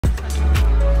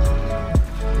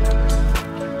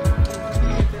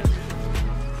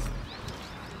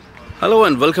Hello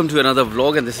and welcome to another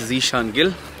vlog and this is Ishan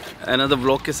Gill. Another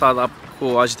vlog के साथ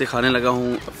आपको आज दिखाने लगा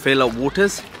हूँ फेयरलॉप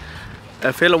waters.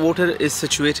 फेयरलॉप water is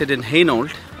situated in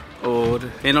हेनोल्ड और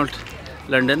हेनोल्ड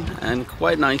London and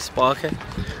quite nice park है।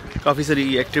 काफ़ी सारी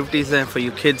एक्टिविटीज़ हैं for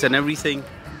you kids and everything.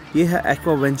 ये है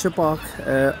एक्वा वेंचर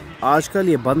पार्क। आजकल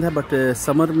ये बंद है बट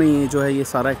समर में ये जो है ये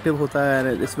सारा एक्टिव होता है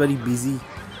and it's very busy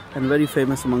and very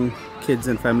famous among kids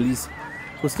and families.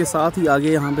 उसके साथ ही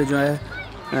आगे यहाँ पे जो है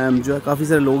काफ़ी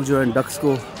सारे लोग जो हैं डक्स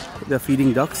को they are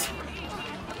feeding ducks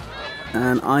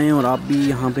and आएँ और आप भी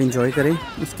यहाँ पे एंजॉय करें।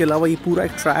 इसके अलावा ये पूरा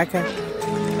एक ट्रैक है।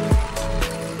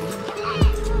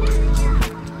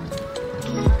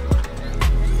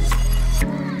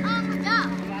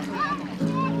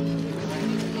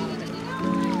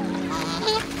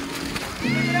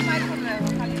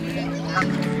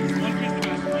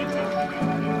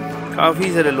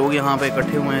 काफ़ी सारे लोग यहाँ पे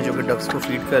इकट्ठे हुए हैं जो कि डक्स को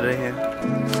फीड कर रहे हैं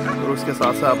और उसके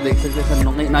साथ साथ आप देख सकते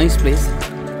हैं नाइस प्लेस।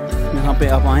 यहाँ पे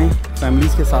आप आएँ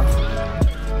फैमिलीज़ के साथ।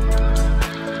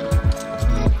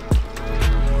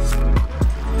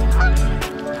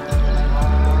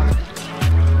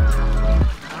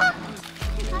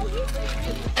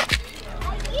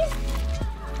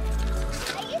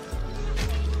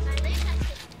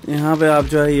 यहाँ पे आप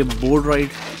जो है ये बोट राइड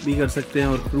भी कर सकते हैं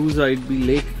और क्रूज़ राइड भी,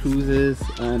 lake cruises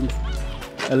and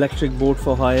electric boat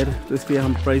for higher. तो इसके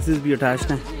हम प्राइसेस भी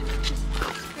अटैच्ड हैं।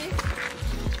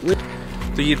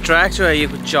 तो ये ट्रैक जो है ये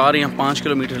कुछ 4 या 5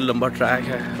 किलोमीटर लंबा ट्रैक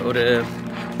है और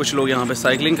कुछ लोग यहाँ पे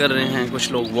साइकिलिंग कर रहे हैं,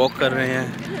 कुछ लोग वॉक कर रहे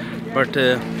हैं बट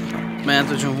मैं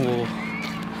तो जो हूँ वो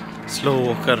स्लो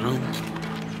वॉक कर रहा हूँ।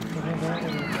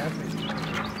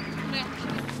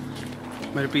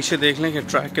 मेरे पीछे देख लें कि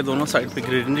ट्रैक के दोनों साइड पे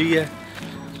ग्रीनरी है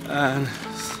and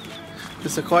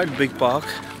it's a quite big park,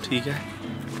 ठीक है।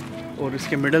 और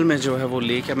इसके मिडल में जो है वो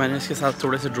लेक है। मैंने इसके साथ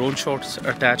थोड़े से ड्रोन शॉट्स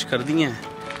अटैच कर दिए हैं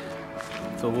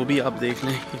तो वो भी आप देख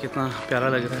लें कि कितना प्यारा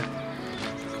लग रहा है।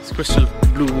 Crystal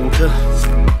blue water.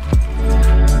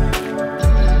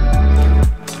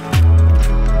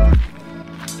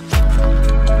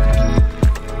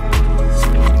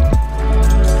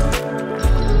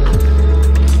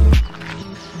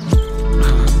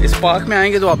 पार्क में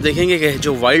आएंगे तो आप देखेंगे कि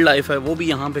जो वाइल्ड लाइफ है वो भी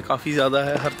यहाँ पे काफ़ी ज़्यादा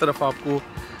है। हर तरफ आपको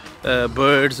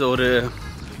बर्ड्स और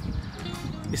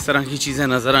इस तरह की चीज़ें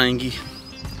नज़र आएंगी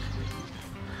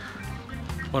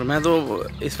और मैं तो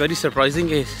इट्स वेरी सरप्राइजिंग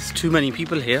कि टू मैनी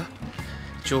पीपल हियर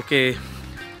जो कि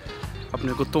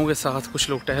अपने कुत्तों के साथ कुछ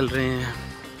लोग टहल रहे हैं,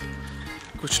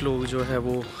 कुछ लोग जो है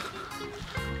वो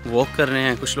वॉक कर रहे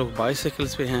हैं, कुछ लोग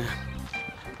बाइसाइकिल्स पे हैं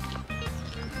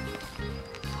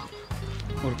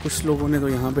और कुछ लोगों ने तो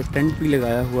यहाँ पे टेंट भी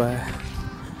लगाया हुआ है।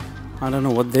 I don't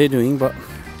know what they doing but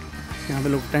यहाँ पे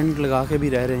लोग टेंट लगा के भी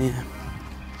रह रहे हैं।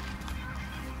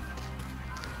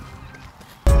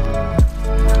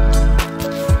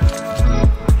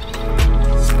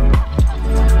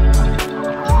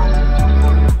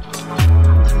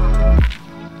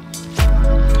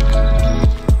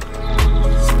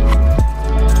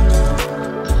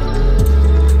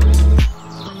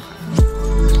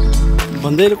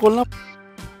 बंदे खोलना।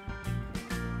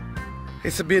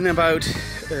 It's been about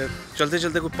चलते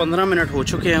चलते कुछ 15 मिनट हो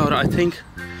चुके हैं और I think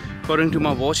according to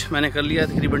my watch मैंने कर लिया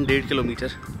तकरीबन 1.5 किलोमीटर।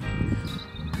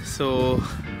 सो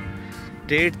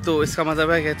 1.5 तो इसका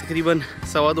मतलब है कि तकरीबन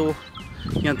 2.25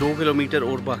 या 2 किलोमीटर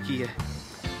और बाकी है।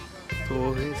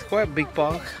 तो इट्स क्वाइट बिग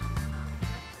पार्क।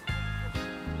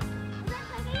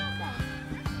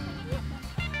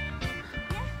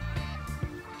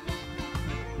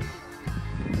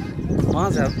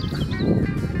 वहाँ से आप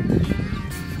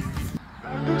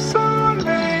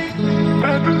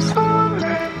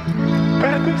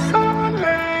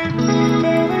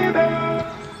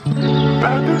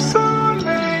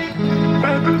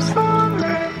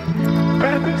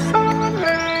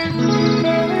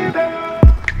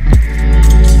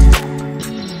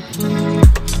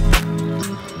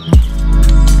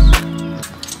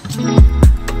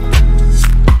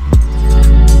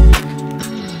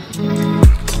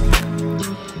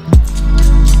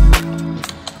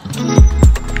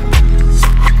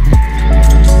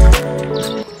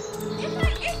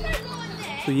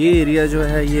तो ये एरिया जो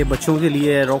है ये बच्चों के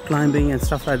लिए है, rock climbing and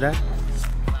stuff like that.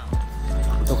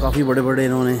 तो काफ़ी बड़े बड़े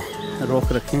इन्होंने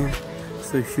रॉक रखे हैं।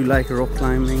 So if you like rock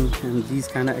climbing and these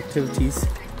kind of activities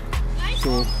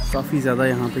तो काफ़ी ज़्यादा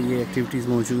यहाँ पे ये एक्टिविटीज़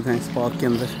मौजूद हैं इस पार्क के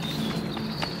अंदर।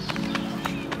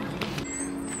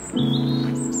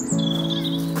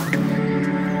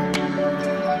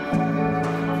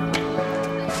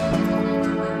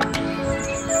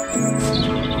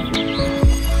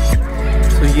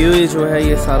 ये जो है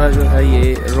ये सारा जो है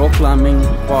ये rock climbing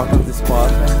part of this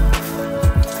park है।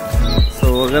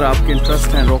 सो अगर आपके इंटरेस्ट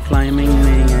हैं रॉक क्लाइंबिंग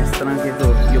में या इस तरह के,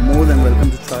 तो you more than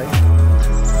welcome to try.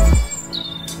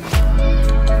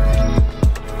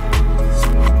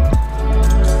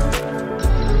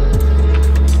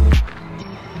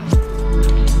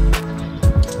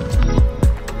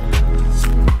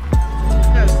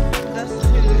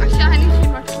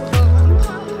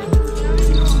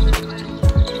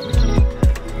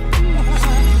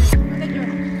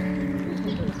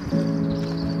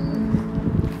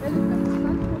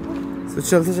 तो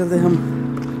चलते चलते हम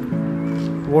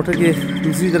वाटर के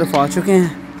दूसरी तरफ आ चुके हैं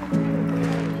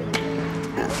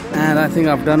and I think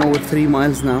I've done over 3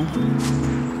 miles now।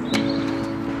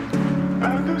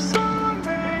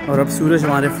 और अब सूरज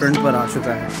हमारे फ्रंट पर आ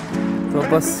चुका है, तो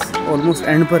बस ऑलमोस्ट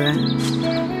एंड पर है।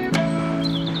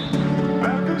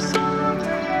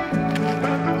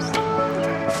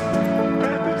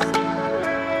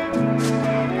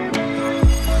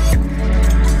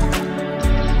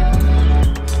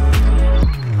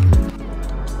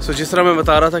 तो जिस तरह मैं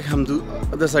बता रहा था कि हम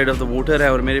other side of the water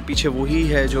है और मेरे पीछे वही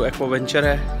है जो एक्वावेंचर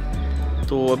है।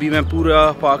 तो अभी मैं पूरा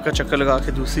पार्क का चक्कर लगा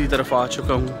के दूसरी तरफ आ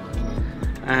चुका हूँ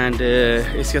एंड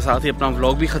इसके साथ ही अपना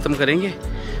व्लॉग भी ख़त्म करेंगे।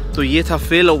 तो ये था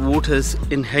फेयरलॉप वाटर्स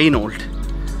इन हेनोल्ड,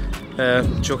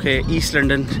 जो कि ईस्ट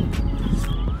लंदन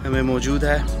में मौजूद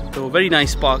है। तो वेरी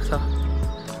नाइस पार्क था,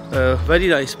 वेरी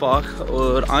नाइस पार्क।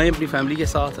 और आए अपनी फैमिली के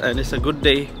साथ and it's a good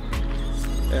day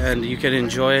and you can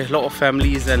enjoy lot of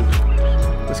families. And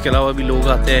इसके अलावा भी लोग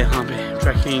आते हैं यहाँ पे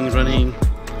trekking, running,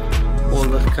 all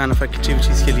the kind of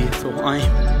activities के लिए। तो आए।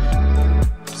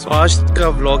 सो आज का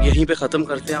व्लॉग यहीं पे ख़त्म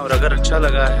करते हैं और अगर अच्छा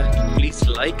लगा है please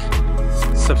like,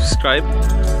 subscribe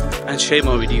and share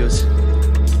my videos.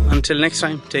 Until next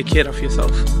time, take care of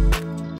yourself.